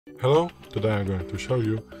Hello, today I'm going to show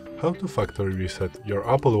you how to factory reset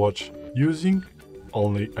your Apple Watch using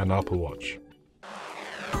only an Apple Watch.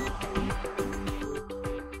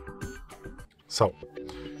 So,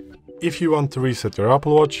 if you want to reset your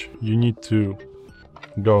Apple Watch, you need to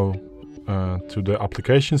go to the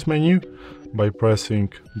applications menu by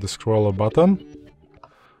pressing the scroller button,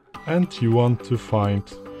 and you want to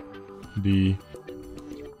find the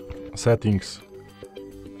settings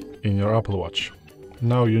in your Apple Watch.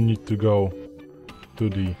 Now you need to go to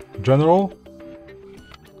the general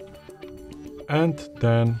and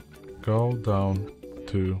then go down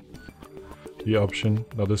to the option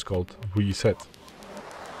that is called reset.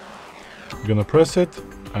 You're gonna press it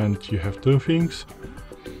and you have two things: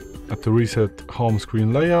 at the reset home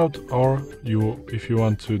screen layout, or if you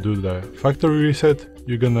want to do the factory reset,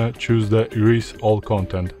 you're gonna choose the erase all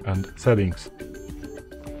content and settings.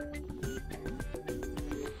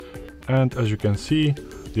 And as you can see,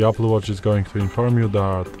 the Apple Watch is going to inform you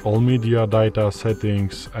that all media, data,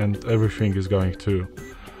 settings and everything is going to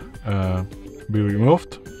be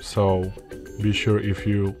removed. So be sure if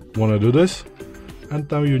you want to do this.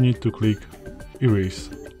 And now you need to click erase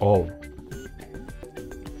all.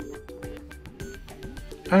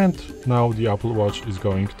 And now the Apple Watch is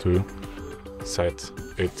going to set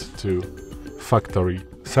it to factory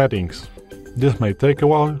settings. This may take a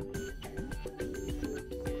while.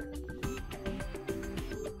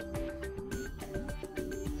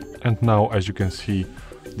 And now, as you can see,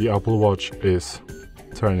 the Apple Watch is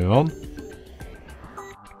turning on.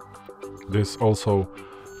 This also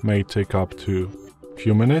may take up to a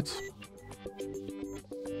few minutes.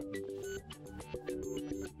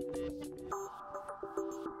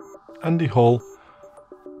 And the whole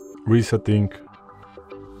resetting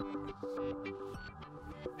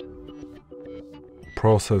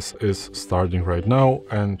process is starting right now,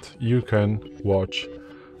 and you can watch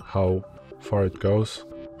how far it goes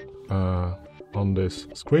on this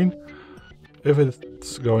screen. If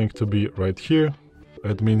it's going to be right here,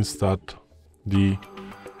 it means that the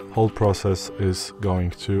whole process is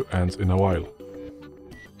going to end in a while.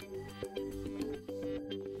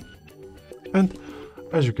 And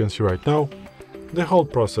as you can see right now, the whole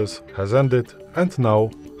process has ended, and now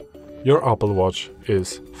your Apple Watch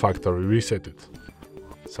is factory resetted.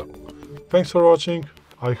 So, thanks for watching,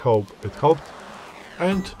 I hope it helped,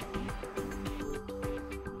 and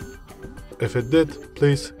if it did,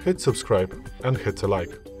 please hit subscribe and hit a like.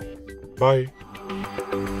 Bye!